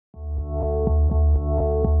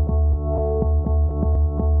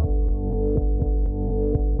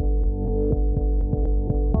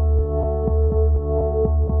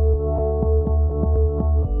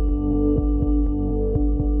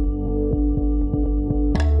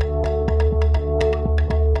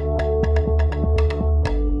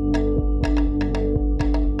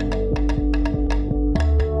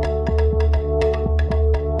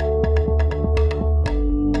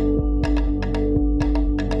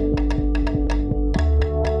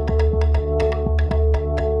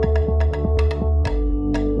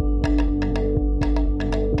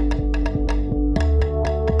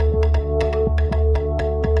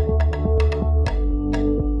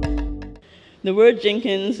The word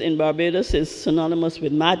Jenkins in Barbados is synonymous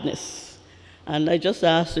with madness. And I just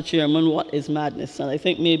asked the chairman, what is madness? And I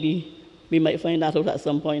think maybe we might find that out at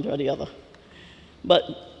some point or the other. But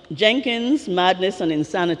Jenkins, madness, and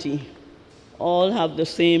insanity all have the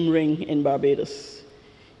same ring in Barbados.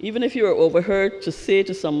 Even if you are overheard to say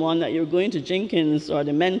to someone that you're going to Jenkins or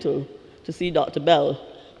the mental to see Dr. Belle,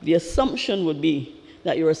 the assumption would be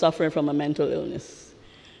that you are suffering from a mental illness.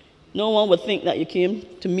 No one would think that you came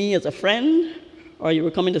to me as a friend, or you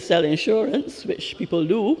were coming to sell insurance, which people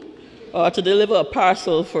do, or to deliver a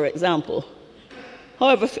parcel, for example.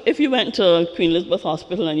 However, if you went to Queen Elizabeth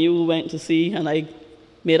Hospital and you went to see, and I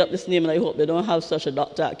made up this name and I hope they don't have such a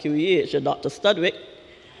doctor at QEH, a Dr. Studwick,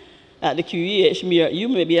 at the QEH, you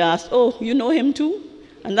may be asked, oh, you know him too?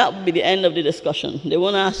 And that would be the end of the discussion. They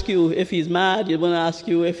won't ask you if he's mad, they won't ask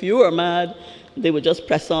you if you are mad. They would just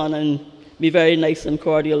press on and be very nice and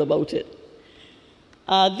cordial about it.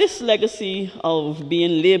 This legacy of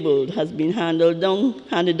being labeled has been handed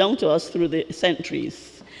down to us through the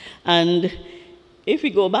centuries. And if we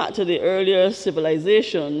go back to the earlier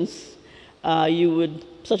civilizations,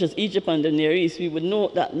 such as Egypt and the Near East, we would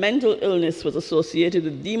note that mental illness was associated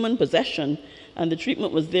with demon possession, and the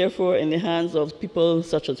treatment was therefore in the hands of people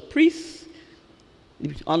such as priests,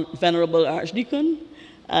 the venerable archdeacon,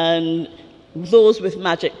 and those with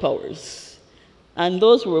magic powers. And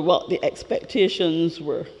those were what the expectations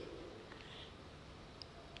were.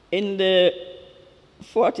 In the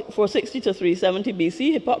 460 to 370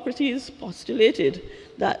 BC, Hippocrates postulated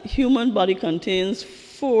that human body contains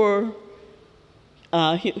 4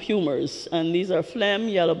 humors, and these are phlegm,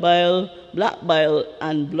 yellow bile, black bile,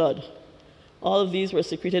 and blood. All of these were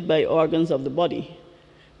secreted by organs of the body,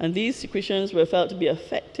 and these secretions were felt to be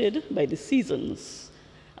affected by the seasons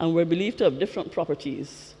and were believed to have different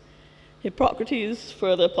properties. Hippocrates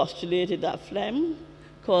further postulated that phlegm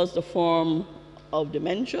caused a form of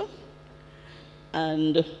dementia,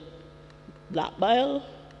 and black bile,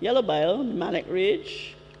 yellow bile, manic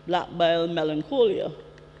rage, black bile, melancholia.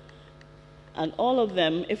 And all of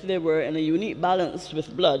them, if they were in a unique balance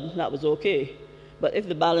with blood, that was okay. But if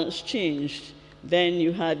the balance changed, then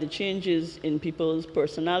you had the changes in people's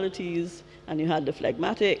personalities, and you had the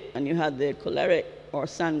phlegmatic, and you had the choleric or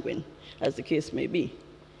sanguine, as the case may be.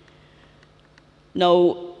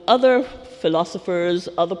 Now, other philosophers,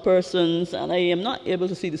 other persons, and I am not able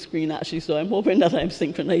to see the screen actually, so I'm hoping that I'm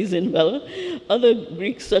synchronizing well. Other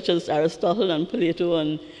Greeks such as Aristotle and Plato,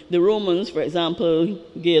 and the Romans, for example,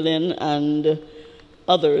 Galen and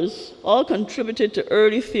others, all contributed to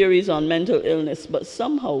early theories on mental illness, but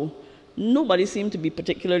somehow nobody seemed to be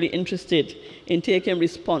particularly interested in taking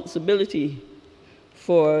responsibility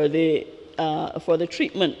for the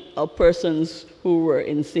treatment of persons who were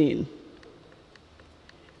insane.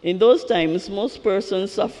 In those times, most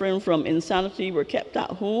persons suffering from insanity were kept at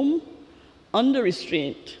home under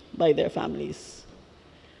restraint by their families.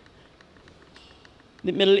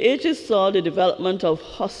 The Middle Ages saw the development of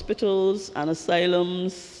hospitals and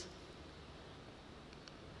asylums,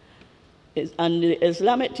 and the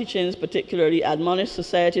Islamic teachings particularly admonished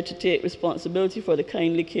society to take responsibility for the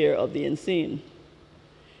kindly care of the insane.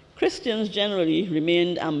 Christians generally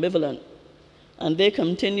remained ambivalent, and they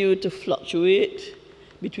continued to fluctuate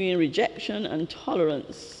between rejection and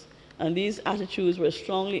tolerance, and these attitudes were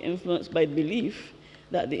strongly influenced by the belief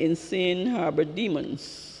that the insane harbored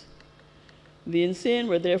demons. The insane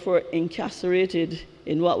were therefore incarcerated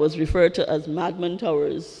in what was referred to as madman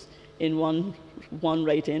towers in one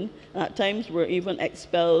writing, and at times were even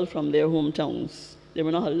expelled from their hometowns. They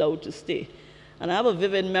were not allowed to stay. And I have a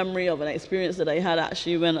vivid memory of an experience that I had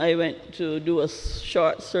actually when I went to do a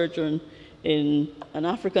short sojourn in an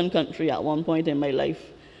African country at one point in my life.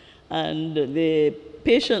 And the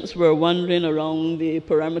patients were wandering around the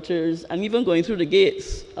perimeters and even going through the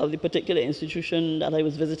gates of the particular institution that I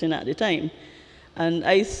was visiting at the time. And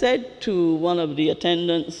I said to one of the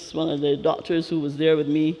attendants, one of the doctors who was there with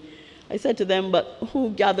me, I said to them, but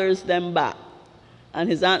who gathers them back? And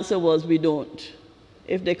his answer was, we don't.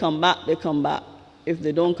 If they come back, they come back. If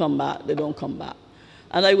they don't come back, they don't come back.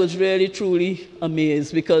 And I was really, truly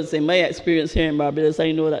amazed, because in my experience here in Barbados,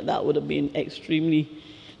 I know that that would have been extremely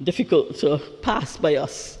difficult to pass by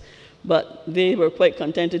us. But they were quite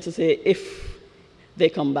contented to say, if they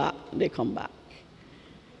come back, they come back.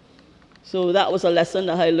 So that was a lesson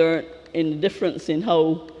that I learned in the difference in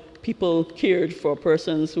how people cared for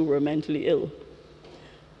persons who were mentally ill.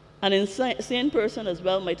 An insane person as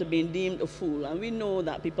well might have been deemed a fool. And we know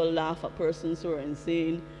that people laugh at persons who are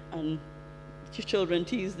insane, and children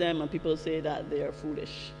tease them, and people say that they are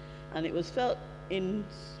foolish. And it was felt in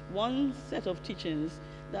one set of teachings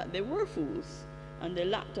that they were fools, and they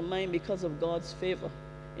lacked a mind because of God's favor.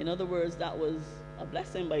 In other words, that was a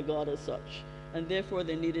blessing by God as such, and therefore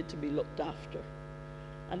they needed to be looked after.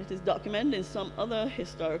 And it is documented in some other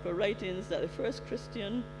historical writings that the first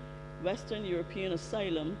Christian Western European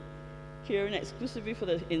asylum caring exclusively for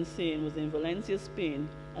the insane was in Valencia, Spain,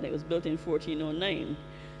 and it was built in 1409.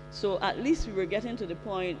 So at least we were getting to the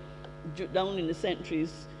point down in the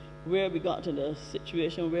centuries where we got to the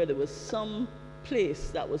situation where there was some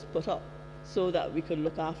place that was put up so that we could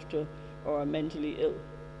look after our mentally ill.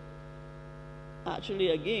 Actually,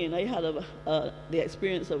 again, I had the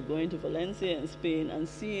experience of going to Valencia in Spain and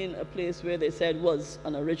seeing a place where they said was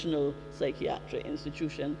an original psychiatric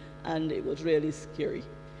institution, and it was really scary.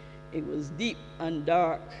 It was deep and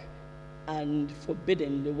dark and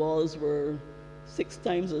forbidding. The walls were 6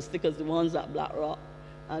 times as thick as the ones at Black Rock,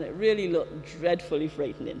 and it really looked dreadfully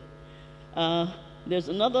frightening. There's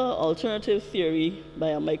another alternative theory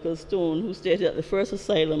by Michael Stone, who stated that the first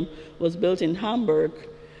asylum was built in Hamburg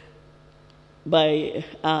in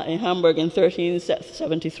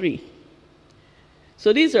 1373.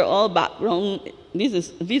 So these are all background.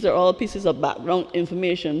 These are all pieces of background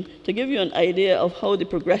information to give you an idea of how the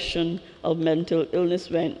progression of mental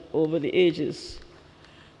illness went over the ages.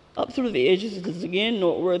 Up through the ages, it is again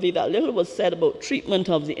noteworthy that little was said about treatment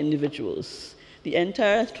of the individuals. The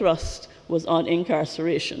entire thrust was on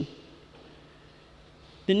incarceration.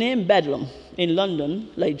 The name Bedlam in London,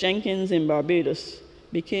 like Jenkins in Barbados,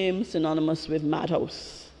 became synonymous with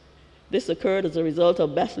madhouse. This occurred as a result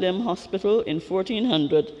of Bethlehem Hospital in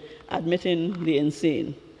 1400 admitting the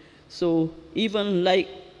insane. So even like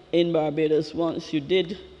in Barbados, once you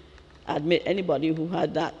did admit anybody who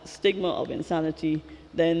had that stigma of insanity,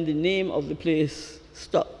 then the name of the place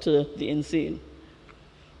stuck to the insane.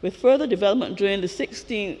 With further development during the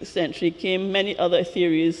 16th century came many other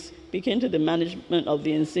theories speaking to the management of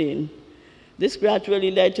the insane. This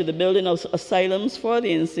gradually led to the building of asylums for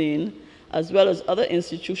the insane, as well as other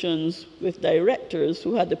institutions with directors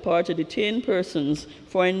who had the power to detain persons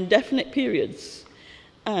for indefinite periods,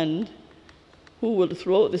 and who would,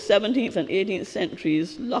 throughout the 17th and 18th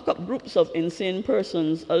centuries, lock up groups of insane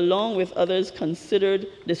persons along with others considered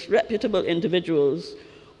disreputable individuals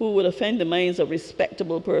who would offend the minds of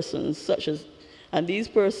respectable persons, and these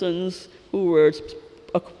persons who were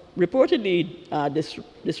reportedly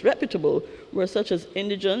disreputable were such as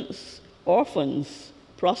indigents, orphans,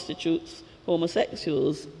 prostitutes,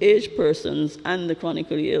 homosexuals, aged persons, and the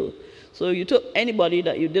chronically ill. So you took anybody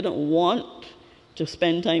that you didn't want to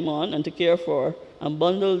spend time on and to care for and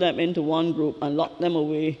bundled them into one group and locked them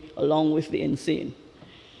away along with the insane.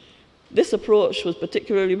 This approach was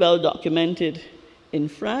particularly well documented in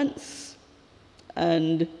France,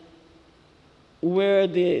 and where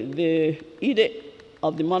the edict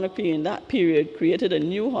of the monarchy in that period created a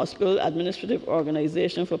new hospital administrative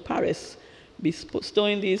organization for Paris,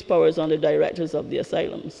 bestowing these powers on the directors of the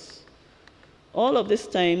asylums. All of this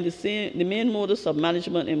time, the main modus of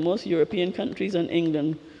management in most European countries and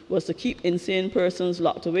England was to keep insane persons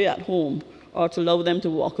locked away at home or to allow them to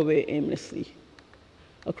walk away aimlessly.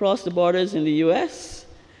 Across the borders in the US,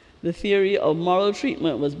 the theory of moral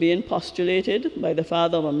treatment was being postulated by the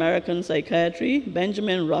father of American psychiatry,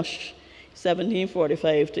 Benjamin Rush,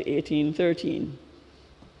 1745 to 1813.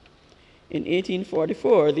 In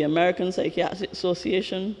 1844, the American Psychiatric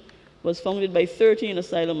Association was founded by 13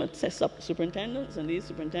 asylum superintendents, and these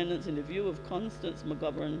superintendents, in the view of Constance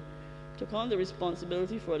McGovern, took on the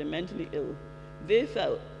responsibility for the mentally ill. They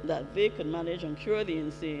felt that they could manage and cure the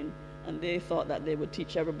insane, and they thought that they would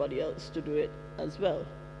teach everybody else to do it as well.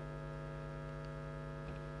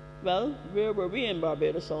 Well, where were we in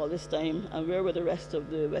Barbados all this time, and where were the rest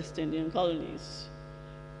of the West Indian colonies?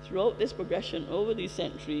 Throughout this progression over these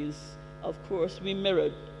centuries, of course, we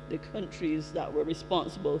mirrored the countries that were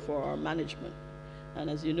responsible for our management. And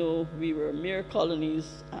as you know, we were mere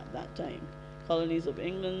colonies at that time. Colonies of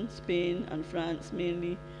England, Spain, and France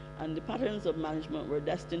mainly, and the patterns of management were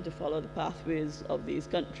destined to follow the pathways of these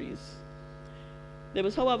countries. There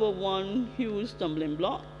was, however, one huge stumbling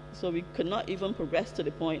block, so we could not even progress to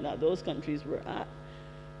the point that those countries were at.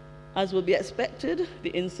 As would be expected,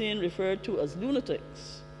 the insane referred to as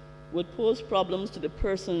lunatics would pose problems to the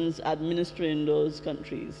persons administering those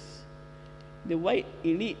countries. The white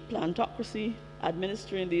elite plantocracy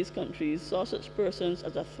administering these countries saw such persons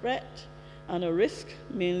as a threat and a risk,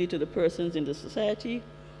 mainly to the persons in the society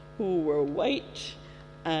who were white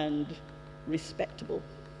and respectable.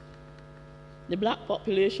 The black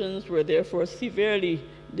populations were therefore severely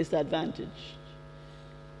disadvantaged.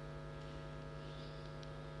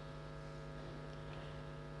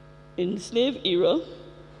 In the slave era,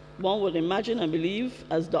 one would imagine and believe,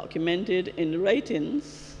 as documented in the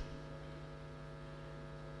writings,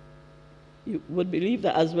 you would believe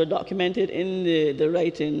that as were documented in the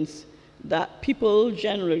writings, that people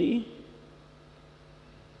generally,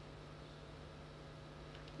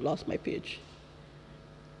 lost my page.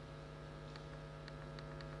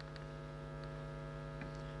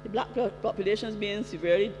 The black populations being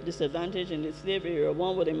severely disadvantaged in the slave era,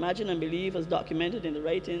 one would imagine and believe, as documented in the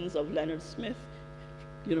writings of Leonard Smith,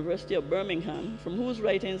 University of Birmingham, from whose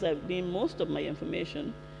writings I've gleaned most of my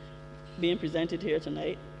information being presented here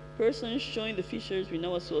tonight, persons showing the features we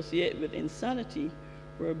now associate with insanity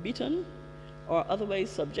were beaten or otherwise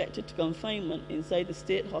subjected to confinement inside the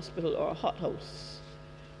state hospital or hothouse.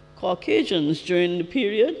 Caucasians during the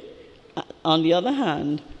period, on the other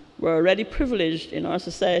hand, were already privileged in our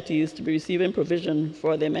societies to be receiving provision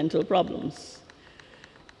for their mental problems.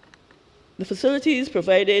 The facilities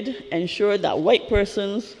provided ensured that white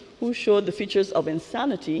persons who showed the features of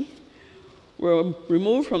insanity were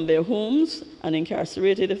removed from their homes and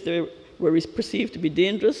incarcerated if they were perceived to be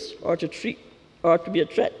dangerous or to be a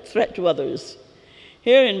threat to others.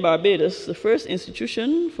 Here in Barbados, the first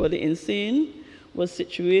institution for the insane was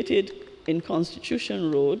situated in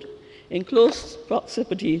Constitution Road, in close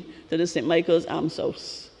proximity to the St. Michael's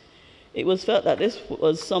Almshouse. It was felt that this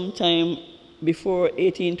was sometime before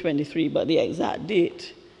 1823, but the exact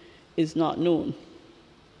date is not known.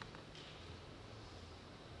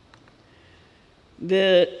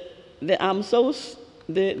 The Almshouse,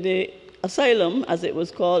 the asylum, as it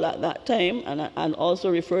was called at that time, and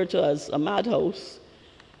also referred to as a madhouse,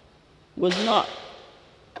 was not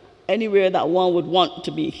anywhere that one would want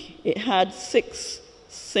to be. It had 6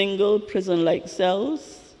 single prison-like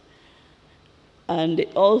cells, and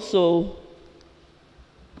it also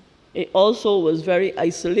was very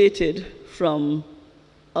isolated from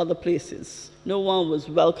other places. No one was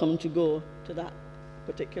welcome to go to that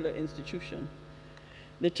particular institution.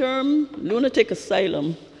 The term lunatic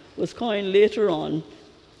asylum was coined later on,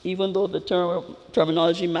 even though the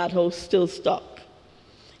terminology madhouse still stuck.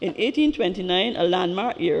 In 1829, a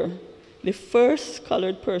landmark year, the first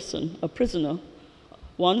colored person, a prisoner,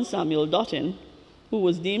 one Samuel Dottin, who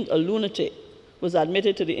was deemed a lunatic, was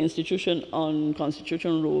admitted to the institution on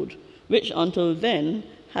Constitution Road, which until then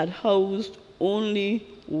had housed only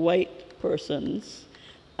white persons,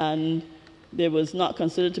 and there was not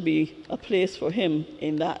considered to be a place for him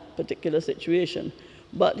in that particular situation.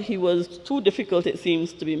 But he was too difficult, it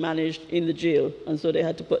seems, to be managed in the jail, and so they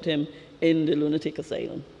had to put him in the lunatic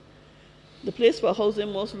asylum. The place for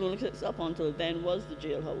housing most lunatics up until then was the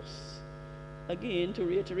jailhouse. Again, to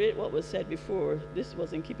reiterate what was said before, this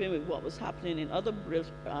was in keeping with what was happening in other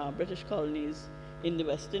British colonies in the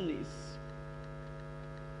West Indies.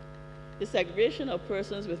 The segregation of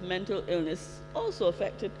persons with mental illness also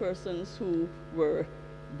affected persons who were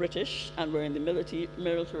British and were in the military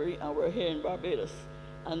and were here in Barbados.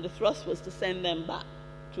 And the thrust was to send them back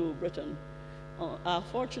to Britain.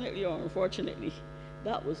 Fortunately or unfortunately,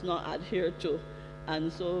 that was not adhered to.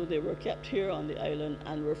 And so they were kept here on the island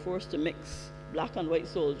and were forced to mix black and white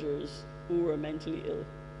soldiers who were mentally ill.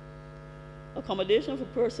 Accommodation for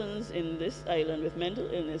persons in this island with mental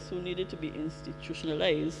illness who needed to be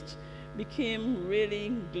institutionalized became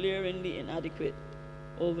really glaringly inadequate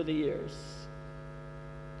over the years.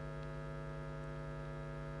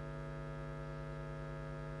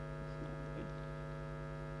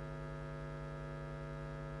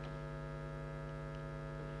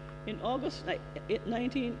 In August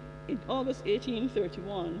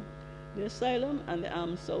 1831, the asylum and the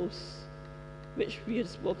almshouse, which we had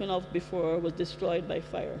spoken of before, was destroyed by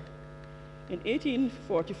fire. In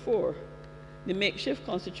 1844, the makeshift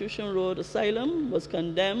Constitution Road Asylum was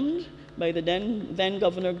condemned by the then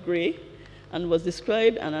Governor Gray and was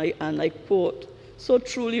described, and I quote, "so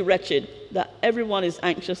truly wretched that everyone is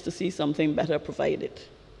anxious to see something better provided."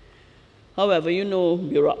 However, you know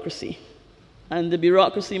bureaucracy, and the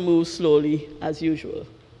bureaucracy moves slowly as usual.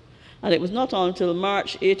 And it was not until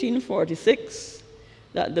March 1846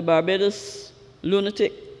 that the Barbados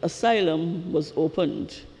Lunatic Asylum was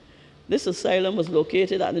opened. This asylum was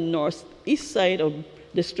located at the northeast side of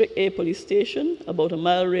District A Police Station, about a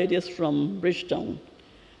mile radius from Bridgetown.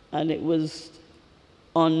 And it was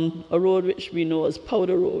on a road which we know as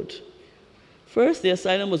Powder Road. First, the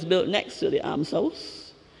asylum was built next to the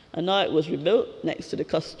almshouse, and now it was rebuilt next to the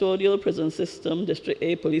custodial prison system, District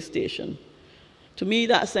A Police Station. To me,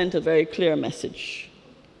 that sent a very clear message.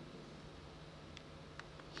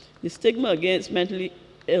 The stigma against mentally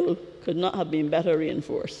ill could not have been better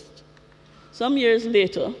reinforced. Some years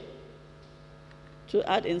later, to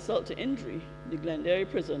add insult to injury, the Glenderry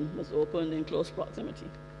prison was opened in close proximity.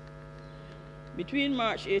 Between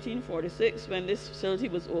March 1846, when this facility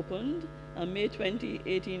was opened, and May 20th,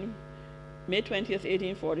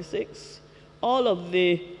 1846, all of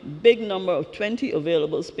the big number of 20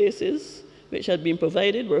 available spaces which had been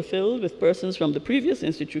provided were filled with persons from the previous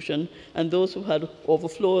institution and those who had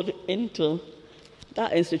overflowed into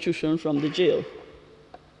that institution from the jail.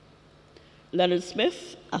 Leonard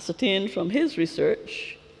Smith ascertained from his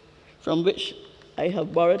research, from which I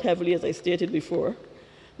have borrowed heavily, as I stated before,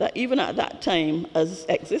 that even at that time, as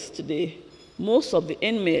exists today, most of the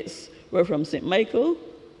inmates were from St. Michael,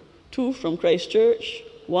 2 from Christ Church,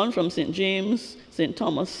 1 from St. James, St.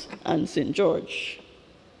 Thomas, and St. George.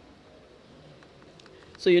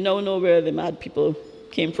 So you now know where the mad people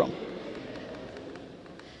came from.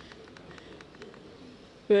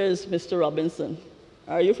 Where's Mr. Robinson?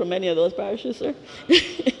 Are you from any of those parishes, sir?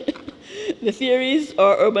 The theories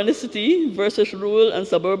are urbanicity versus rural and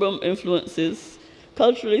suburban influences,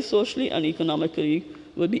 culturally, socially, and economically,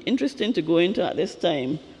 would be interesting to go into at this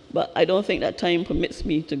time, but I don't think that time permits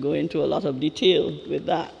me to go into a lot of detail with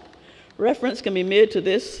that. Reference can be made to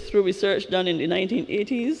this through research done in the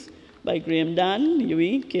 1980s by Graham Dan,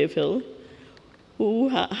 UE, Cave Hill, who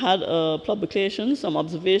had a publication, some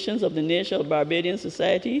observations of the nature of Barbadian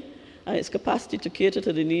society and its capacity to cater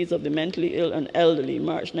to the needs of the mentally ill and elderly,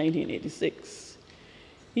 March 1986.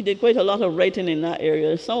 He did quite a lot of writing in that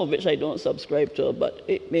area, some of which I don't subscribe to, but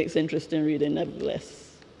it makes interesting reading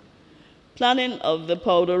nevertheless. Planning of the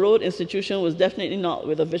Powder Road Institution was definitely not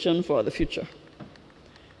with a vision for the future.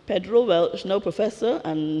 Pedro Welch, now professor,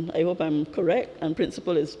 and I hope I'm correct, and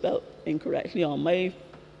principal is spelled incorrectly on my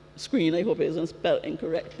screen. I hope it isn't spelled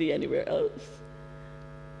incorrectly anywhere else.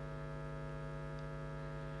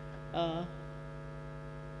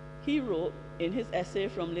 He wrote in his essay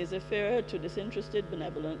From Laissez-faire to Disinterested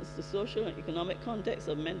Benevolence, the social and economic context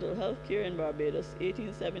of mental health care in Barbados,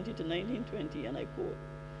 1870 to 1920, and I quote,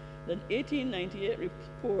 the 1898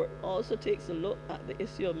 report also takes a look at the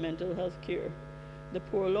issue of mental health care. The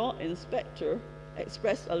poor law inspector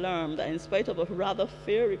expressed alarm that in spite of a rather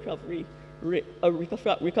fair recovery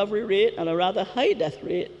rate and a rather high death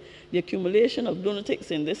rate, the accumulation of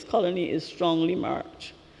lunatics in this colony is strongly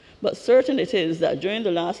marked. But certain it is that during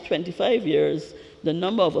the last 25 years, the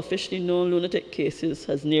number of officially known lunatic cases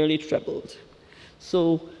has nearly trebled.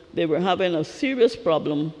 So they were having a serious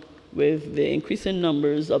problem with the increasing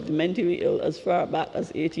numbers of the mentally ill as far back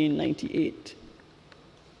as 1898.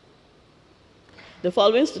 The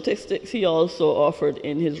following statistics he also offered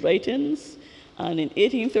in his writings, and in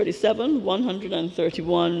 1837,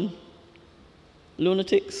 131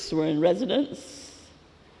 lunatics were in residence.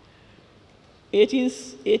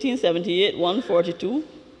 1878, 142,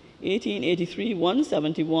 1883,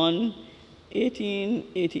 171,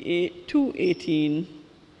 1888, 218,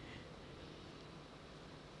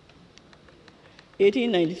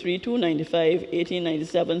 1893, 295,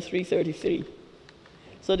 1897, 333.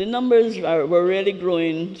 So the numbers were really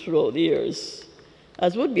growing throughout the years.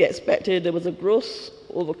 As would be expected, there was a gross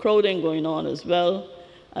overcrowding going on as well.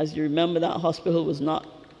 As you remember, that hospital was not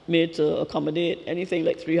made to accommodate anything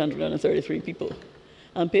like 333 people.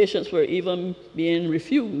 And patients were even being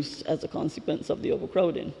refused as a consequence of the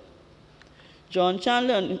overcrowding. John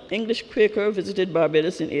Chandler, an English Quaker, visited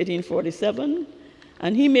Barbados in 1847,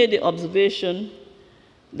 and he made the observation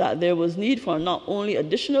that there was need for not only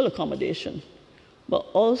additional accommodation, but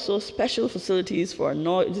also special facilities for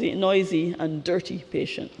noisy and dirty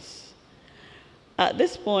patients. At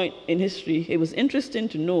this point in history, it was interesting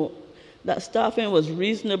to note that staffing was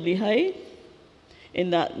reasonably high,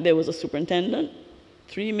 in that there was a superintendent,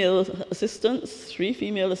 3 male assistants, 3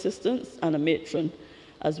 female assistants, and a matron,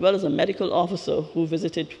 as well as a medical officer who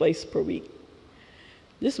visited twice per week.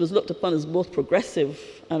 This was looked upon as both progressive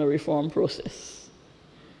and a reform process.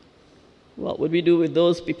 What would we do with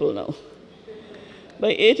those people now? By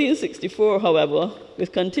 1864, however,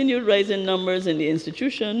 with continued rising numbers in the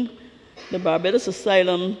institution, the Barbados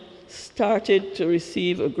Asylum started to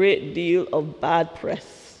receive a great deal of bad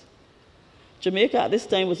press. Jamaica at this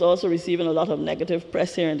time was also receiving a lot of negative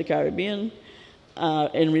press here in the Caribbean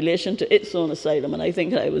in relation to its own asylum, and I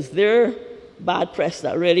think that it was their bad press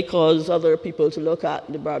that really caused other people to look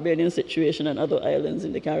at the Barbadian situation and other islands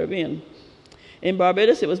in the Caribbean. In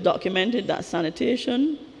Barbados, it was documented that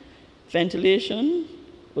sanitation, ventilation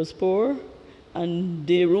was poor, and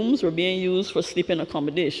day rooms were being used for sleeping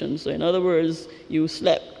accommodation. So in other words, you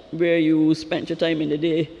slept where you spent your time in the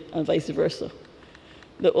day and vice versa.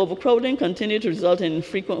 The overcrowding continued to result in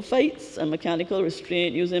frequent fights, and mechanical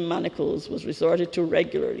restraint using manacles was resorted to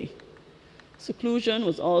regularly. Seclusion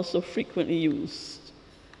was also frequently used.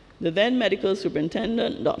 The then medical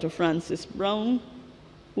superintendent, Dr. Francis Brown,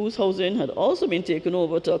 whose housing had also been taken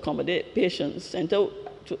over to accommodate patients set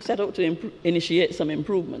out to initiate some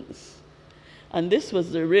improvements. And this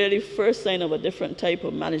was the really first sign of a different type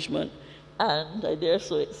of management, and I dare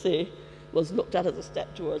say was looked at as a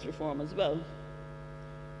step towards reform as well.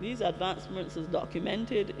 These advancements, as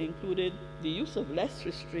documented, included the use of less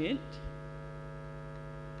restraint,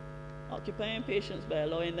 occupying patients by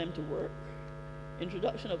allowing them to work,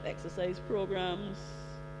 introduction of exercise programs,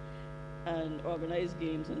 and organized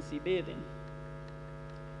games and sea bathing.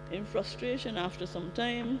 In frustration, after some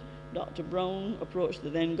time, Dr. Brown approached the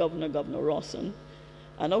then governor, Governor Rawson,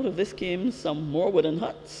 and out of this came some more wooden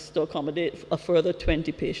huts to accommodate a further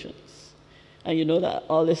 20 patients. And you know that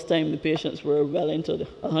all this time the patients were well into the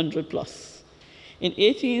 100 plus. In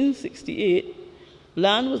 1868,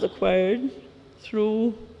 land was acquired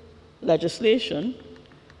through legislation,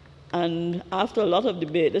 and after a lot of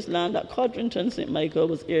debate, this land at Codrington, St. Michael,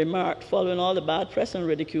 was earmarked following all the bad press and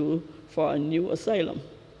ridicule for a new asylum.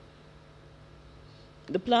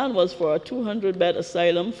 The plan was for a 200-bed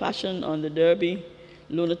asylum fashioned on the Derby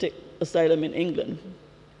Lunatic Asylum in England.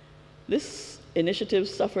 This initiative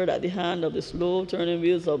suffered at the hand of the slow turning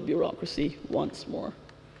wheels of bureaucracy once more.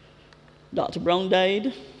 Dr. Brown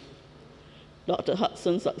died, Dr.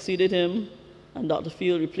 Hudson succeeded him, and Dr.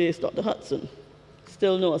 Field replaced Dr. Hudson.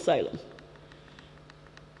 Still no asylum.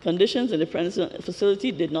 Conditions in the present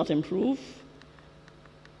facility did not improve,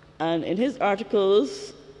 and in his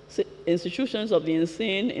articles, Institutions of the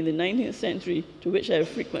Insane in the 19th Century, to which I have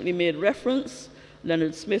frequently made reference,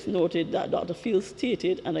 Leonard Smith noted that Dr. Field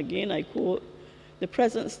stated, and again I quote, "The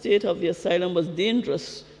present state of the asylum was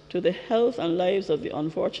dangerous to the health and lives of the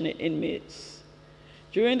unfortunate inmates."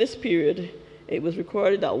 During this period, it was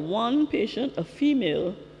recorded that one patient, a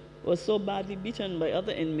female, was so badly beaten by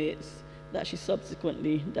other inmates that she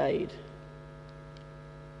subsequently died.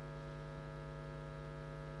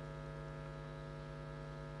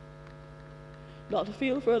 Dr.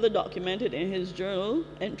 Field further documented in his journal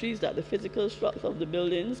entries that the physical structure of the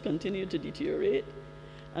buildings continued to deteriorate,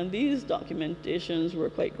 and these documentations were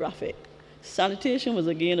quite graphic. Sanitation was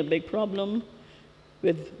again a big problem,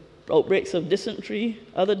 with outbreaks of dysentery,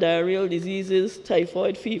 other diarrheal diseases,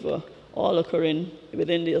 typhoid fever, all occurring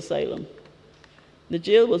within the asylum. The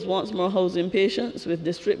jail was once more housing patients, with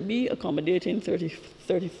District B accommodating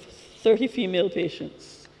 30 female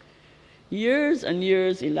patients. Years and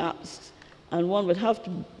years elapsed, and one would have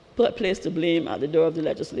to place the blame at the door of the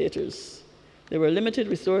legislators. There were limited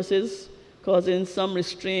resources, causing some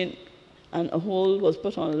restraint, and a hold was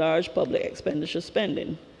put on large public expenditure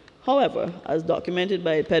spending. However, as documented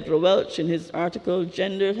by Pedro Welch in his article,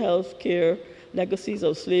 Gendered Health Care, Legacies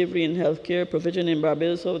of Slavery in Healthcare Provision in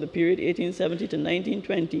Barbados over the period 1870 to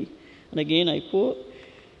 1920, and again I quote,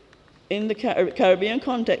 "In the Caribbean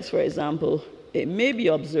context, for example, it may be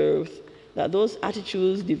observed that those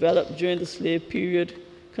attitudes developed during the slave period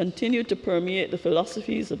continued to permeate the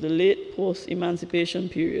philosophies of the late post-emancipation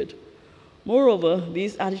period. Moreover,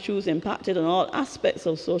 these attitudes impacted on all aspects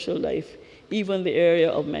of social life, even the area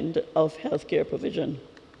of healthcare provision.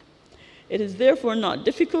 It is therefore not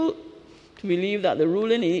difficult to believe that the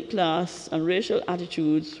ruling elite class and racial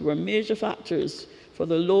attitudes were major factors for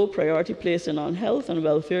the low priority placing on health and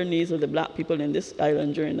welfare needs of the black people in this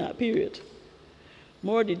island during that period.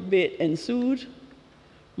 More debate ensued,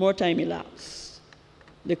 more time elapsed.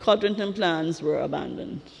 The Codrington plans were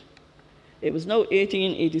abandoned. It was now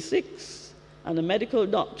 1886, and a medical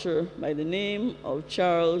doctor by the name of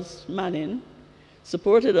Charles Manning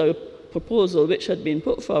supported a proposal which had been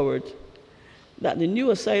put forward that the new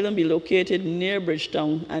asylum be located near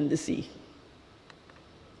Bridgetown and the sea.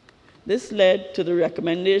 This led to the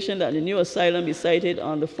recommendation that the new asylum be sited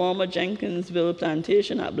on the former Jenkinsville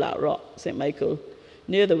plantation at Black Rock, St. Michael,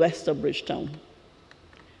 near the west of Bridgetown.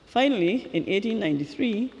 Finally, in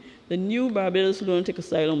 1893, the new Barbados Lunatic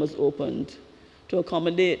Asylum was opened to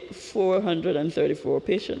accommodate 434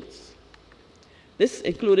 patients. This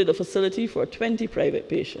included a facility for 20 private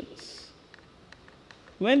patients.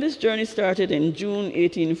 When this journey started in June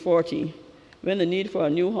 1840, when the need for a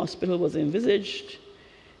new hospital was envisaged,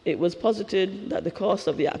 it was posited that the cost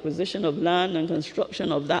of the acquisition of land and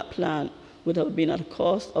construction of that plant would have been at a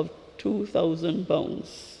cost of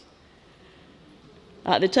 £2,000.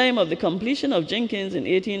 At the time of the completion of Jenkins in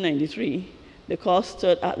 1893, the cost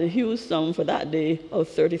stood at the huge sum for that day of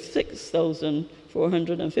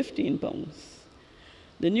 £36,415.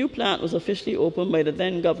 The new plant was officially opened by the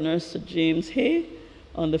then Governor Sir James Hay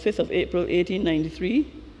on the 5th of April 1893,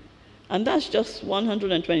 and that's just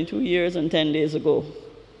 122 years and 10 days ago.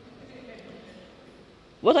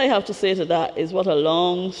 What I have to say to that is what a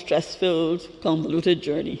long, stress-filled, convoluted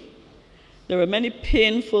journey. There were many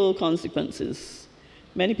painful consequences.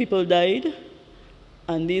 Many people died,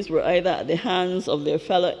 and these were either at the hands of their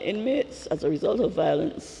fellow inmates as a result of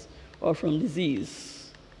violence or from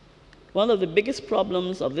disease. One of the biggest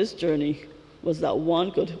problems of this journey was that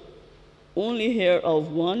one could only hear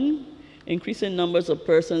of one, increasing numbers of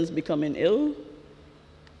persons becoming ill,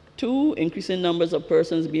 two, increasing numbers of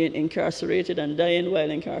persons being incarcerated and dying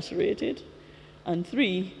while incarcerated, and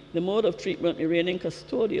three, the mode of treatment remaining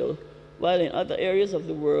custodial, while in other areas of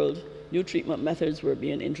the world, new treatment methods were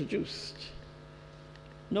being introduced.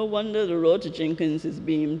 No wonder the road to Jenkins is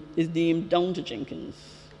deemed down to Jenkins.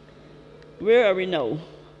 Where are we now?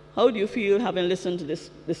 How do you feel having listened to this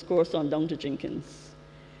discourse on down to Jenkins?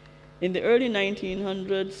 In the early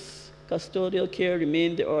 1900s, custodial care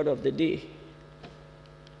remained the order of the day.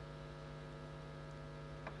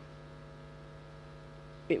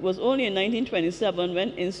 It was only in 1927,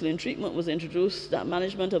 when insulin treatment was introduced, that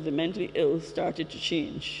management of the mentally ill started to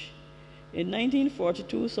change. In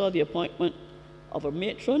 1942 saw the appointment of a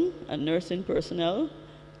matron and nursing personnel.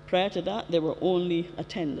 Prior to that, there were only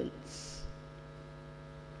attendants.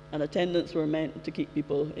 And attendants were meant to keep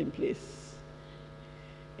people in place.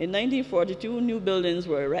 In 1942, new buildings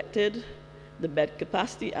were erected. The bed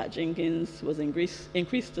capacity at Jenkins was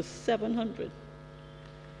increased to 700.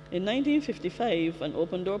 In 1955, an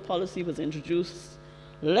open-door policy was introduced,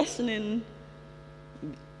 lessening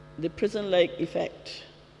the prison-like effect.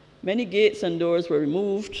 Many gates and doors were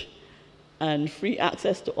removed, and free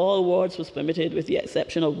access to all wards was permitted, with the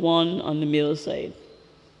exception of one on the male side.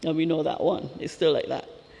 And we know that one. It's still like that.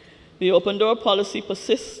 The open-door policy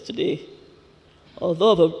persists today.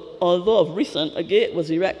 Although of recent, a gate was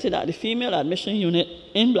erected at the female admission unit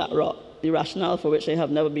in Black Rock, the rationale for which I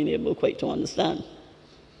have never been able quite to understand.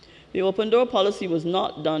 The open-door policy was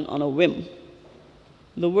not done on a whim.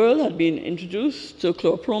 The world had been introduced to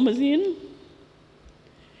chlorpromazine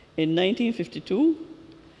in 1952,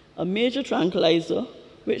 a major tranquilizer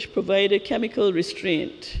which provided chemical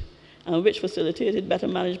restraint and which facilitated better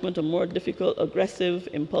management of more difficult, aggressive,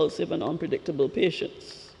 impulsive, and unpredictable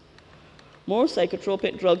patients. More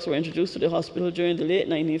psychotropic drugs were introduced to the hospital during the late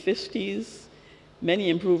 1950s. Many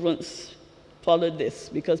improvements followed this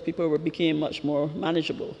because people became much more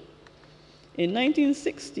manageable. In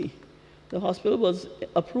 1960, the hospital was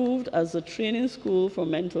approved as a training school for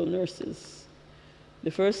mental nurses.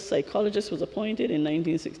 The first psychologist was appointed in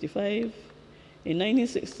 1965. In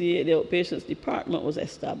 1968, the outpatients department was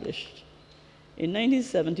established. In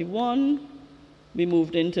 1971, we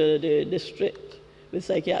moved into the district, with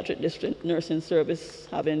psychiatric district nursing service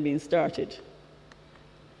having been started.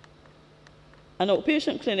 An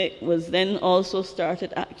outpatient clinic was then also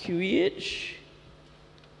started at QEH,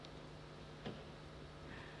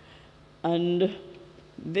 and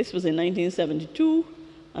this was in 1972,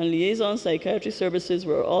 and liaison psychiatry services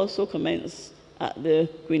were also commenced at the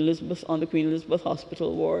Queen Elizabeth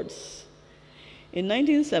Hospital wards. In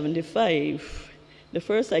 1975, the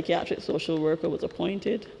first psychiatric social worker was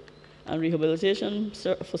appointed, and rehabilitation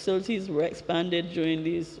facilities were expanded during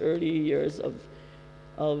these early years of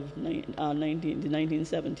the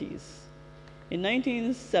 1970s. In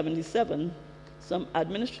 1977, some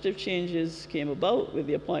administrative changes came about with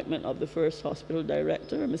the appointment of the first hospital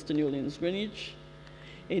director, Mr. Newlands Greenwich.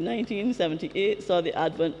 In 1978, saw the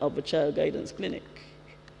advent of a child guidance clinic.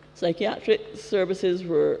 Psychiatric services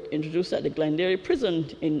were introduced at the Glenderry Prison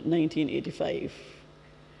in 1985.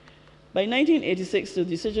 By 1986, the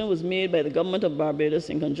decision was made by the government of Barbados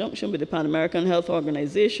in conjunction with the Pan American Health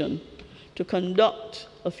Organization to conduct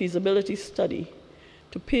a feasibility study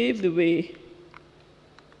to pave the way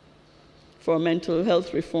for mental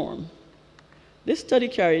health reform. This study,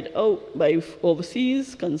 carried out by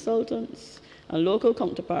overseas consultants and local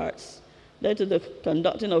counterparts, led to the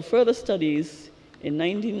conducting of further studies in the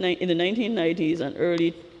 1990s and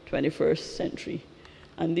early 21st century,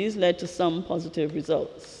 and these led to some positive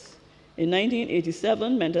results. In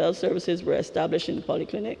 1987, mental health services were established in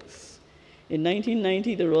polyclinics. In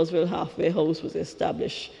 1990, the Roseville Halfway House was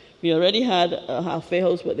established. We already had a halfway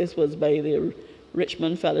house, but this was by the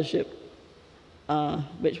Richmond Fellowship,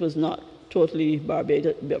 which was not totally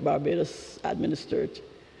Barbados administered.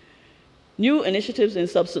 New initiatives in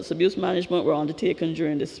substance abuse management were undertaken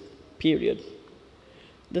during this period.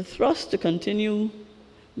 The thrust to continue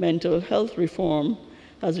mental health reform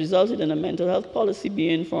has resulted in a mental health policy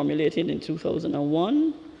being formulated in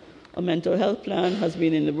 2001. A mental health plan has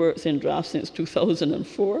been in the works in draft since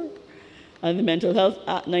 2004, and the Mental Health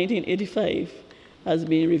Act 1985 has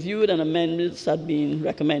been reviewed and amendments have been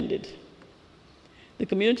recommended. The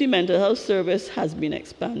community mental health service has been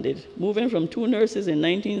expanded, moving from 2 nurses in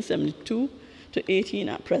 1972 to 18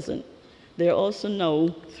 at present. There are also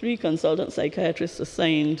now 3 consultant psychiatrists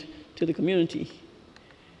assigned to the community.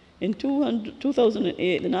 In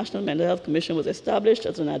 2008, the National Mental Health Commission was established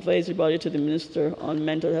as an advisory body to the Minister on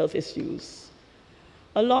mental health issues.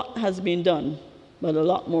 A lot has been done, but a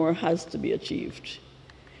lot more has to be achieved.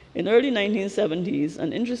 In the early 1970s,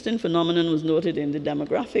 an interesting phenomenon was noted in the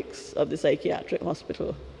demographics of the psychiatric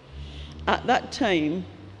hospital. At that time,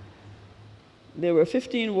 there were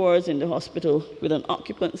 15 wards in the hospital with an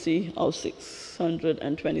occupancy of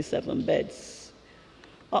 627 beds.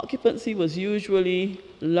 Occupancy was usually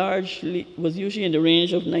in the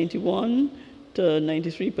range of 91 to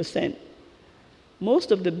 93%.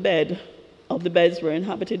 Most of the beds were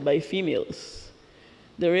inhabited by females.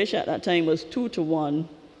 The ratio at that time was 2 to 1,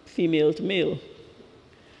 female to male.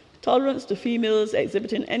 Tolerance to females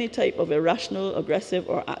exhibiting any type of irrational, aggressive,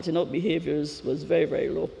 or acting out behaviors was very, very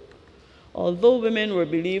low. Although women were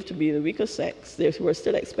believed to be the weaker sex, they were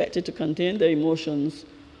still expected to contain their emotions,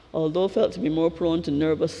 although felt to be more prone to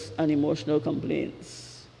nervous and emotional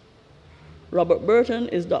complaints. Robert Burton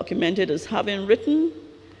is documented as having written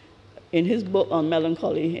in his book on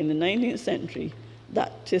melancholy in the 19th century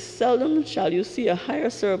that "'tis seldom shall you see a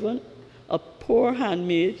hired servant, a poor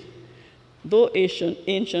handmaid, though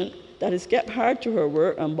ancient, that is kept hard to her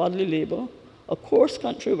work and bodily labor, a coarse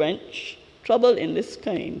country wench, trouble in this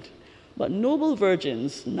kind. But noble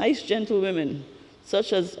virgins, nice gentle women,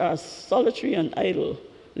 such as are solitary and idle,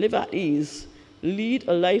 live at ease, lead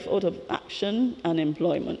a life out of action and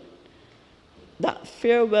employment, that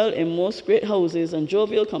fare well in most great houses and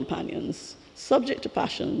jovial companions, subject to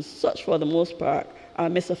passions, such for the most part are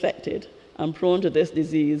misaffected and prone to this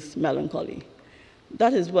disease, melancholy.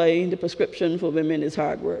 That is why the prescription for women is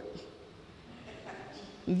hard work."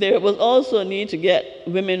 There was also a need to get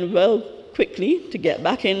women well quickly to get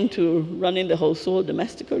back into running the household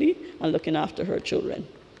domestically and looking after her children.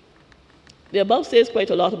 The above says quite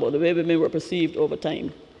a lot about the way women were perceived over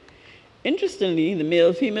time. Interestingly, the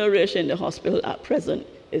male-female ratio in the hospital at present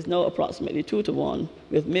is now approximately 2 to 1,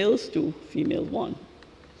 with males 2, females 1.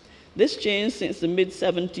 This change since the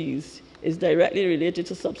mid-70s is directly related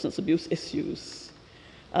to substance abuse issues.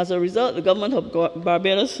 As a result, the government of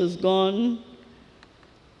Barbados has gone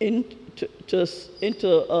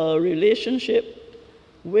into a relationship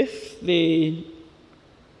with the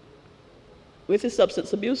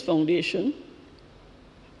Substance Abuse Foundation,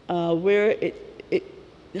 where it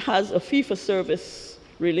has a fee-for-service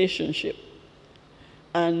relationship.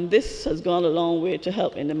 And this has gone a long way to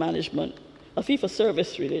help in the management, a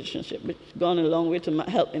fee-for-service relationship, which has gone a long way to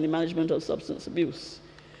help in the management of substance abuse.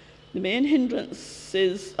 The main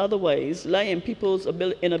hindrances otherwise lie in people's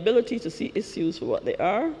inability to see issues for what they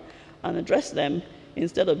are and address them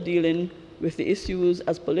instead of dealing with the issues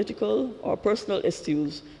as political or personal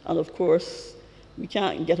issues. And of course, we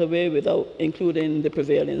can't get away without including the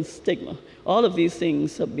prevailing stigma. All of these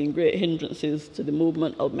things have been great hindrances to the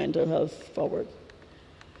movement of mental health forward.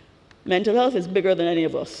 Mental health is bigger than any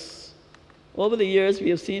of us. Over the years, we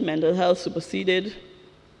have seen mental health superseded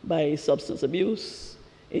by substance abuse,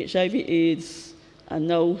 HIV/AIDS, and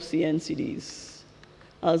now CNCDs.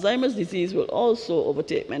 Alzheimer's disease will also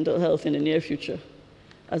overtake mental health in the near future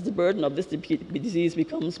as the burden of this disease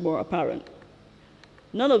becomes more apparent.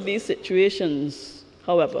 None of these situations,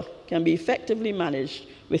 however, can be effectively managed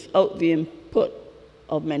without the input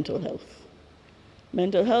of mental health.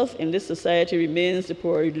 Mental health in this society remains the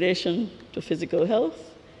correlation to physical health,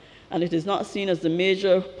 and it is not seen as the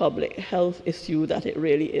major public health issue that it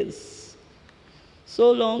really is.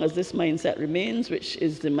 So long as this mindset remains, which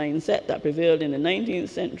is the mindset that prevailed in the 19th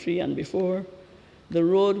century and before, the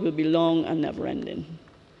road will be long and never-ending.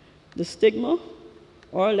 The stigma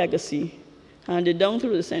or legacy handed down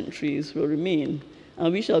through the centuries will remain,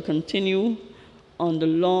 and we shall continue on the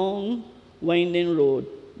long, winding road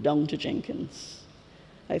down to Jenkins.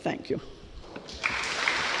 I thank you.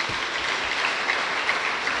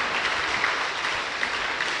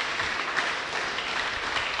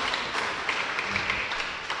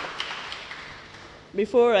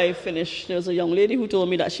 Before I finish, there was a young lady who told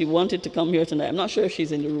me that she wanted to come here tonight. I'm not sure if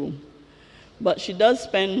she's in the room, but she does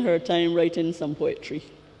spend her time writing some poetry.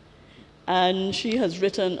 And she has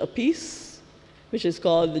written a piece which is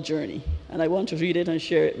called The Journey, and I want to read it and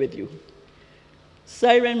share it with you.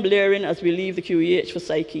 Siren blaring as we leave the QEH for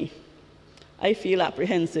Psyche. I feel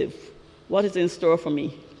apprehensive. What is in store for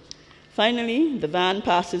me? Finally, the van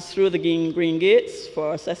passes through the green gates for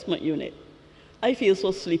our assessment unit. I feel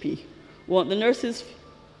so sleepy. Won't the nurses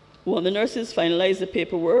finalize the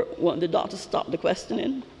paperwork? Won't the doctor stop the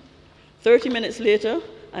questioning? 30 minutes later,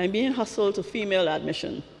 I'm being hustled to female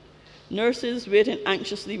admission. Nurses waiting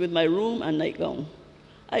anxiously with my room and nightgown.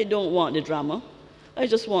 I don't want the drama. I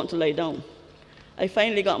just want to lie down. I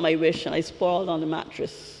finally got my wish and I sprawled on the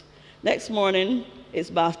mattress. Next morning, it's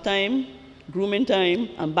bath time, grooming time,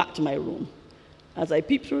 and back to my room. As I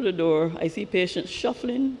peep through the door, I see patients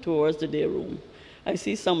shuffling towards the day room. I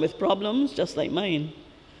see some with problems, just like mine.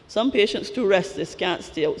 Some patients too restless can't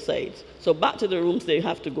stay outside, so back to the rooms they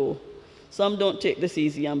have to go. Some don't take this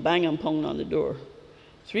easy and bang and pound on the door.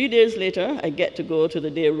 3 days later, I get to go to the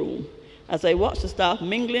day room. As I watch the staff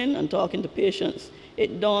mingling and talking to patients,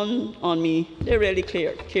 it dawned on me they really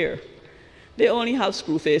care. They only have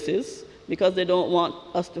screw faces because they don't want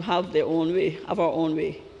us to have our own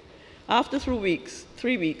way. After 3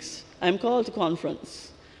 weeks, I'm called to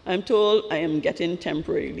conference. I'm told I am getting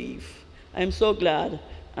temporary leave. I'm so glad,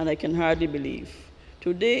 and I can hardly believe.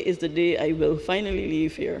 Today is the day I will finally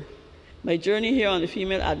leave here. My journey here on the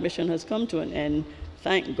female admission has come to an end.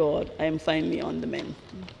 Thank God I am finally on the mend.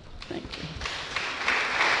 Thank you.